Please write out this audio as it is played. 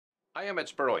I am at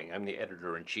Sperling. I'm the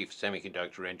editor-in-chief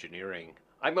Semiconductor Engineering.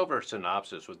 I'm over at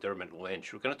Synopsys with Dermott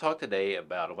Lynch. We're going to talk today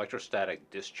about electrostatic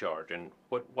discharge and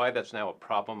why that's now a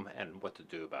problem and what to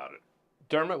do about it.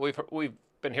 Dermott, we've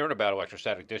been hearing about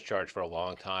electrostatic discharge for a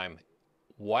long time.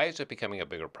 Why is it becoming a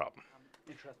bigger problem?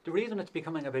 The reason it's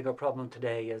becoming a bigger problem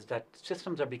today is that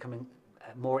systems are becoming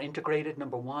more integrated,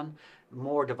 number one,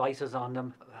 more devices on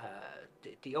them.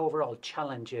 The overall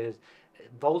challenge is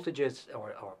voltages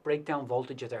or breakdown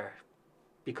voltages are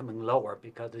becoming lower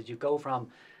because as you go from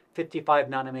 55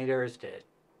 nanometers to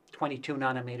 22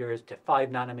 nanometers to 5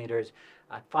 nanometers,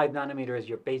 at 5 nanometers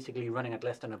you're basically running at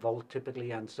less than a volt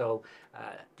typically, and so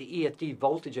the ESD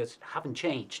voltages haven't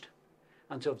changed.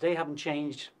 And so if they haven't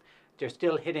changed, they're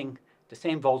still hitting the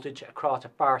same voltage across a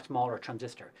far smaller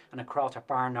transistor and across a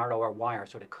far narrower wire,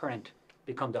 so the current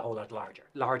becomes a whole lot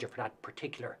larger for that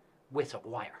particular width of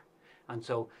wire. And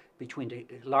so between the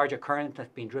larger current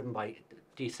that's being driven by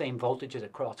these same voltages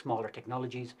across smaller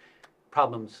technologies,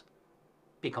 problems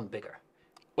become bigger.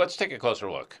 Let's take a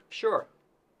closer look. Sure.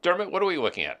 Dermott, what are we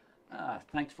looking at?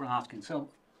 Thanks for asking. So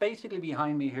basically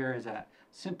behind me here is a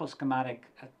simple schematic,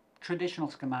 a traditional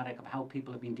schematic of how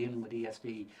people have been dealing with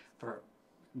ESD for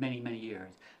many, many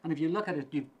years. And if you look at it,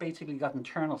 you've basically got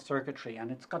internal circuitry and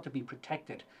it's got to be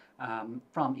protected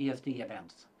from ESD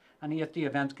events. And ESD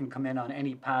events can come in on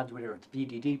any pads, whether it's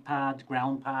VDD pads,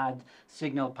 ground pads,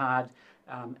 signal pads,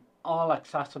 all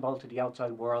accessible to the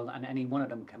outside world, and any one of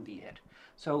them can be hit.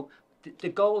 So the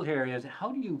goal here is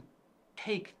how do you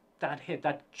take that hit,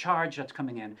 that charge that's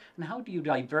coming in, and how do you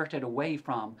divert it away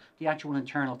from the actual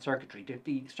internal circuitry,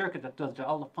 the circuit that does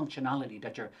all the functionality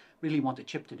that you really want the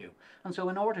chip to do. And so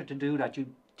in order to do that, you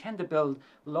tend to build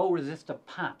low resistive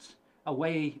paths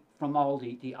away from all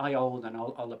the IOs and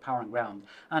all the power and ground.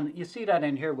 And you see that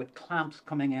in here with clamps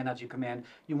coming in as you come in.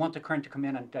 You want the current to come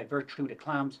in and divert through the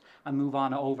clamps and move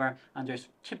on over, and there's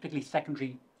typically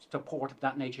secondary support of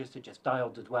that nature, such as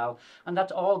diodes as well. And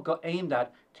that's all aimed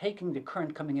at taking the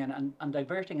current coming in and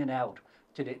diverting it out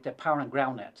to the power and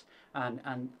ground nets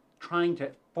and trying to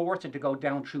force it to go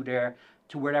down through there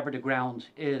to wherever the ground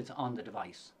is on the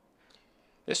device.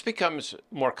 This becomes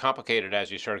more complicated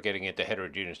as you start getting into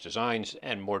heterogeneous designs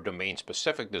and more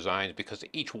domain-specific designs because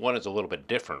each one is a little bit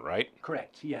different, right?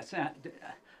 Correct, yes.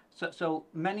 So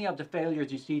many of the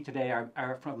failures you see today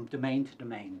are from domain to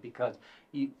domain because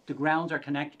the grounds are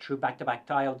connected through back-to-back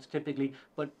diodes typically,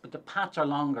 but the paths are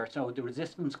longer, so the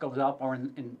resistance goes up, or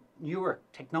in newer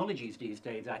technologies these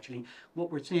days actually,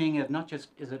 what we're seeing is not just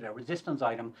is it a resistance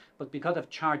item, but because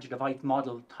of charge device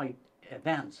model type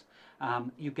events,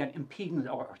 you get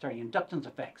impedance, or sorry, inductance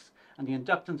effects. And the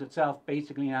inductance itself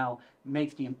basically now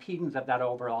makes the impedance of that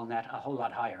overall net a whole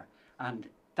lot higher. And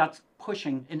that's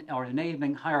pushing or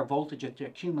enabling higher voltages to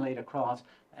accumulate across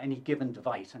any given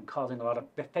device and causing a lot of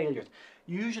failures.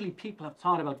 Usually people have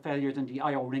thought about failures in the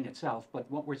I/O ring itself, but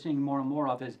what we're seeing more and more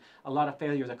of is a lot of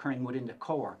failures occurring within the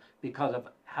core because of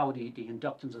how the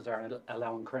inductances are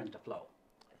allowing current to flow.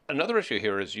 Another issue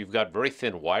here is you've got very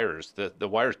thin wires. The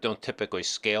wires don't typically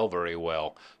scale very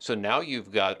well. So now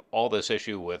you've got all this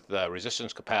issue with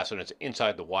resistance capacitance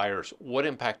inside the wires. What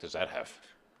impact does that have?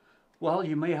 Well,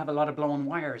 you may have a lot of blown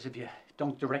wires if you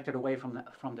don't direct it away from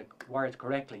the wires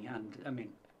correctly. And I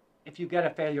mean, if you get a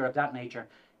failure of that nature,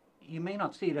 you may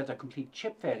not see it as a complete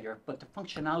chip failure, but the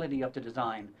functionality of the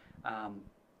design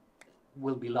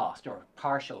will be lost or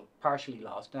partially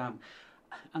lost.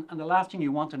 And the last thing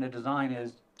you want in a design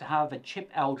is to have a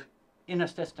chip out in a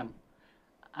system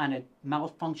and it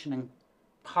malfunctioning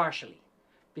partially,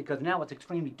 because now it's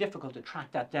extremely difficult to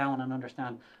track that down and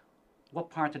understand what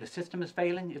part of the system is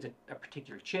failing. Is it a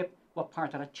particular chip? What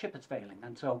part of that chip is failing?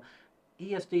 And so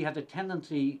ESD has a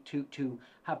tendency to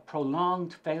have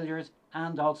prolonged failures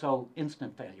and also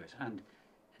instant failures. And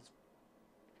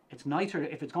it's nicer,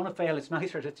 if it's going to fail, it's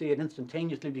nicer to see it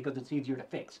instantaneously because it's easier to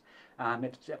fix. If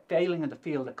it's failing in the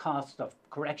field, the costs of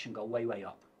correction go way, way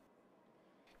up.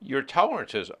 Your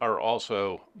tolerances are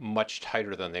also much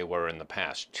tighter than they were in the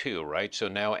past too, right? So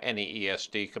now any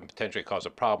ESD can potentially cause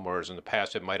a problem, whereas in the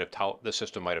past it might have the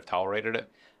system might have tolerated it.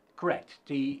 Correct.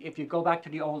 If you go back to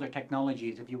the older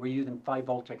technologies, if you were using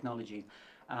 5-volt technology,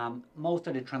 most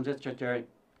of the transistors there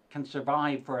can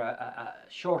survive for a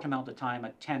short amount of time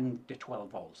at 10 to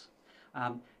 12 volts.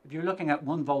 If you're looking at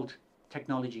 1-volt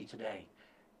technology today,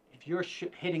 if you're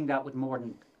hitting that with more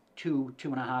than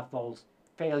 2.5 volts,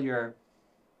 failure,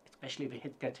 especially if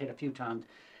it gets hit a few times,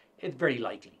 it's very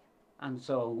likely. And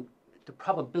so the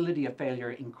probability of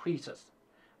failure increases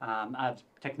as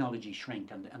technology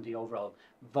shrink and the overall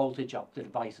voltage of the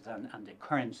devices and the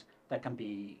currents that can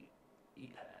be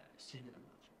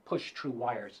pushed through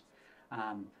wires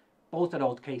both of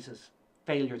those cases,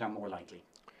 failures are more likely.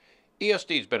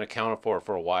 ESD has been accounted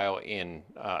for a while in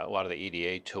a lot of the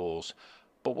EDA tools.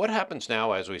 But what happens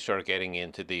now as we start getting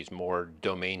into these more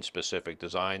domain-specific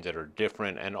designs that are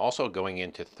different and also going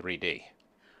into 3D?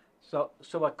 So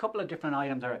a couple of different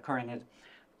items are occurring is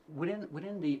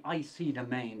within the IC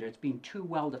domain, there's been two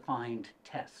well-defined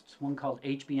tests, one called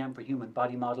HBM for human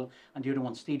body model and the other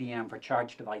one CDM for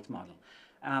charge device model.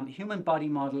 Human body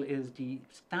model is the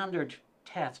standard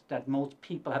test that most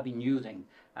people have been using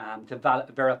to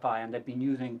verify, and they've been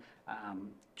using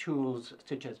tools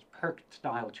such as PERC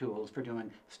style tools for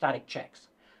doing static checks,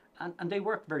 and they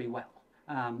work very well.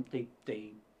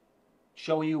 They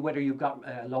show you whether you've got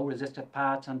low resistive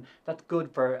paths, and that's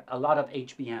good for a lot of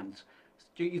HBMs.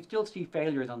 You still see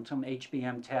failures on some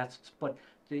HBM tests, but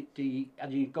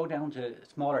as you go down to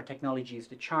smaller technologies,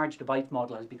 the charge device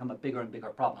model has become a bigger and bigger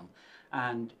problem,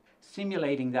 and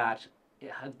simulating that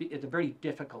is a very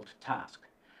difficult task.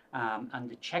 And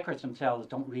the checkers themselves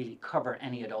don't really cover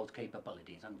any of those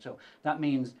capabilities, and so that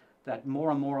means that more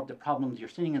and more of the problems you're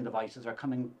seeing in devices are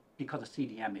coming because of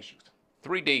CDM issues.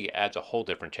 3D adds a whole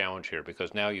different challenge here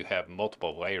because now you have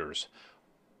multiple layers.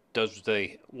 Does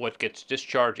what gets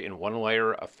discharged in one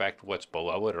layer affect what's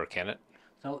below it, or can it?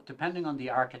 So depending on the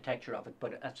architecture of it,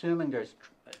 but assuming there's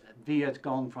vias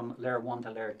going from layer 1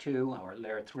 to layer 2 or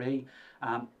layer 3,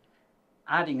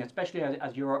 adding, especially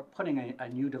as you're putting a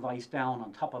new device down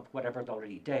on top of whatever's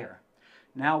already there.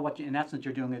 Now what in essence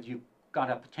you're doing is you've got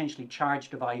a potentially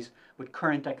charged device with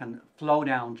current that can flow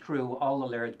down through all the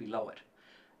layers below it.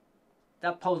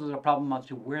 That poses a problem as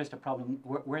to where's the problem,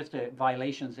 where's the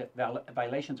violations. If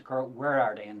violations occur, where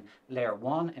are they? In layer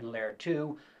 1, in layer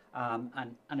 2,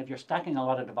 and if you're stacking a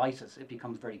lot of devices, it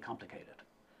becomes very complicated.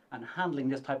 And handling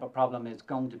this type of problem is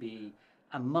going to be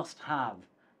a must-have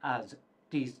as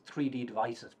these 3D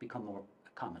devices become more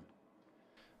common.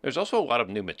 There's also a lot of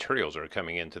new materials that are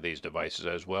coming into these devices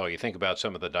as well. You think about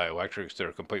some of the dielectrics that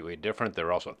are completely different.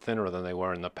 They're also thinner than they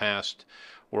were in the past.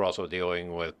 We're also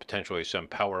dealing with potentially some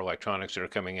power electronics that are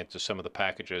coming into some of the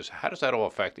packages. How does that all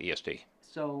affect ESD?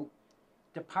 So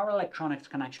the power electronics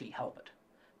can actually help it,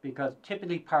 because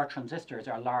typically power transistors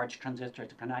are large transistors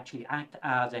that can actually act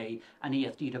as an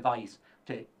ESD device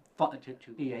to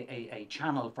be a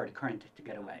channel for the current to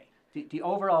get away. The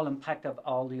overall impact of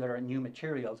all the other new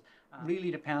materials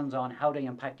really depends on how they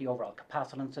impact the overall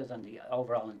capacitances and the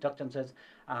overall inductances,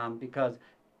 because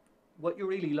what you're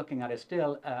really looking at is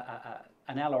still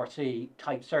an LRC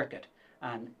type circuit,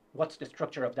 and what's the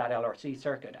structure of that LRC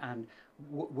circuit, and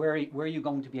where are you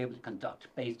going to be able to conduct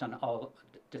based on all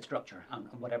the structure and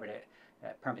whatever the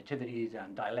permittivities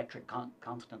and dielectric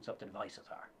constants of the devices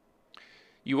are.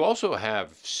 You also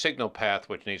have signal path,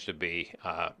 which needs to be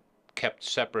kept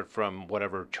separate from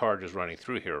whatever charge is running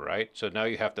through here, right? So now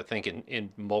you have to think in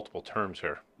multiple terms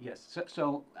here. Yes,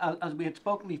 so as we had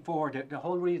spoken before, the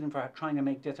whole reason for trying to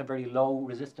make this a very low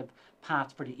resistive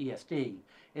path for the ESD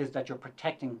is that you're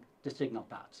protecting the signal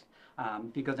paths.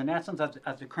 Because in essence,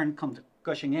 as the current comes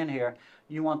gushing in here,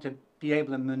 you want to be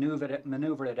able to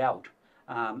maneuver it out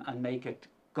and make it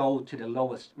go to the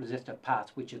lowest resistive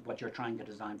path, which is what you're trying to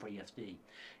design for ESD.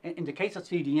 In the case of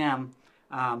CDM,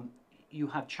 you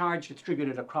have charge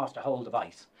distributed across the whole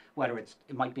device, whether it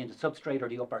might be in the substrate or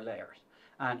the upper layers.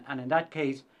 And in that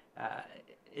case,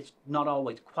 it's not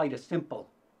always quite as simple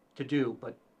to do,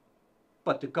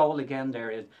 but the goal again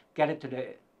there is get it to the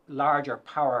larger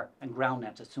power and ground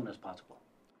nets as soon as possible.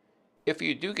 If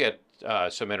you do get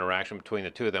some interaction between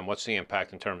the two of them, what's the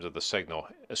impact in terms of the signal,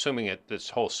 assuming this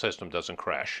whole system doesn't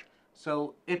crash?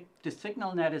 So if the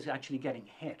signal net is actually getting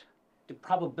hit, the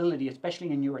probability,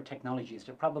 especially in newer technologies,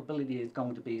 the probability is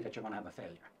going to be that you're going to have a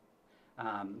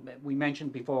failure. We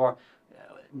mentioned before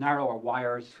narrower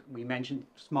wires. We mentioned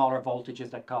smaller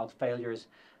voltages that cause failures.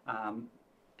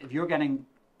 If you're getting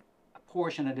a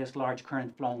portion of this large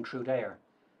current flowing through there,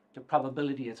 the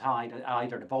probability is high that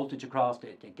either the voltage across the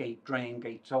gate drain,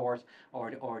 gate source,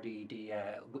 or the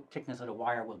thickness of the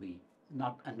wire will be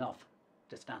not enough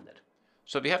to stand it.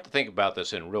 So if you have to think about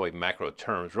this in really macro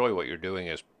terms, really what you're doing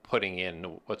is putting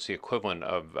in what's the equivalent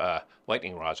of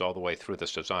lightning rods all the way through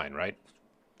this design, right?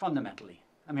 Fundamentally.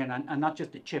 I mean, and not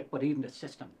just the chip, but even the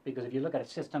system. Because if you look at a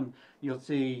system, you'll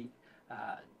see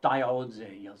diodes,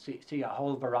 you'll see a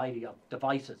whole variety of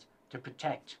devices to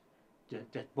protect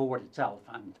the board itself.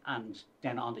 And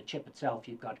then on the chip itself,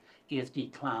 you've got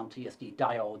ESD clamps, ESD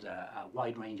diodes, a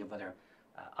wide range of other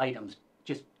items,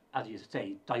 just, as you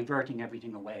say, diverting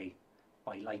everything away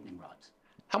by lightning rods.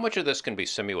 How much of this can be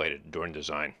simulated during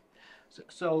design?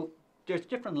 So there's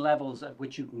different levels at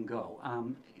which you can go.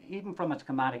 Even from a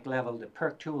schematic level, the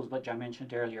PERC tools, which I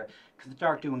mentioned earlier, can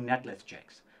start doing netlist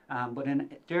checks. But in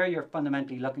there, you're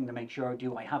fundamentally looking to make sure,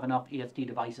 do I have enough ESD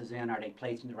devices in? Are they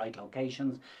placed in the right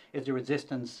locations? Is the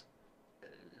resistance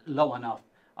low enough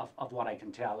of what I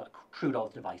can tell through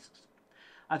those devices?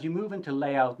 As you move into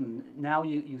layout, and now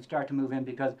you start to move in,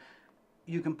 because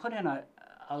you can put in a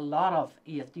lot of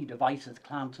ESD devices,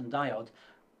 clamps and diodes,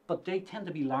 but they tend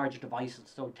to be large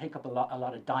devices, so take up a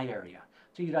lot of die area.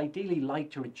 So you'd ideally like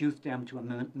to reduce them to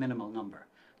a minimal number.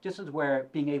 This is where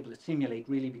being able to simulate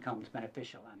really becomes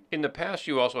beneficial. In the past,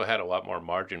 you also had a lot more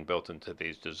margin built into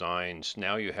these designs.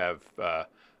 Now you have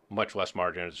much less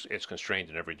margin. It's constrained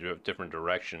in every different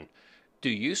direction. Do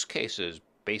use cases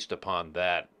based upon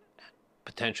that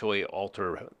potentially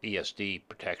alter ESD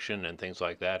protection and things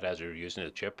like that as you're using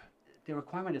the chip? The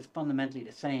requirement is fundamentally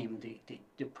the same.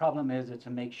 The problem is to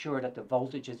make sure that the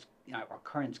voltages or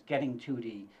currents getting to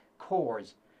the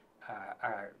cores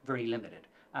are very limited.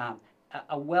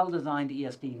 A well-designed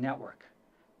ESD network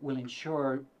will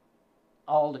ensure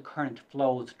all the current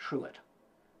flows through it,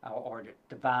 or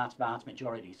the vast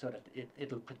majority, so that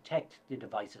it'll protect the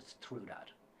devices through that.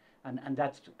 And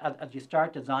that's, as you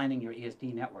start designing your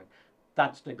ESD network,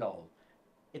 that's the goal.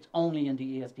 It's only in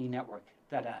the ESD network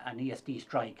that an ESD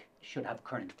strike should have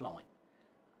current flowing.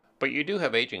 But you do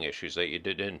have aging issues that you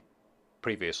didn't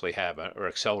previously have, or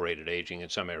accelerated aging in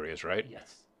some areas, right?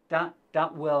 Yes.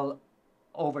 That will,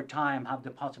 over time, have the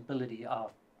possibility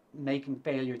of making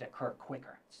failures occur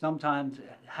quicker. Sometimes,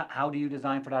 how do you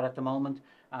design for that at the moment?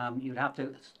 You'd have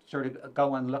to sort of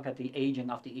go and look at the aging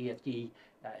of the ESD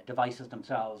devices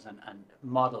themselves and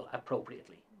model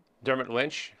appropriately. Dermott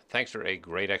Lynch, thanks for a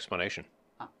great explanation.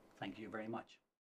 Thank you very much.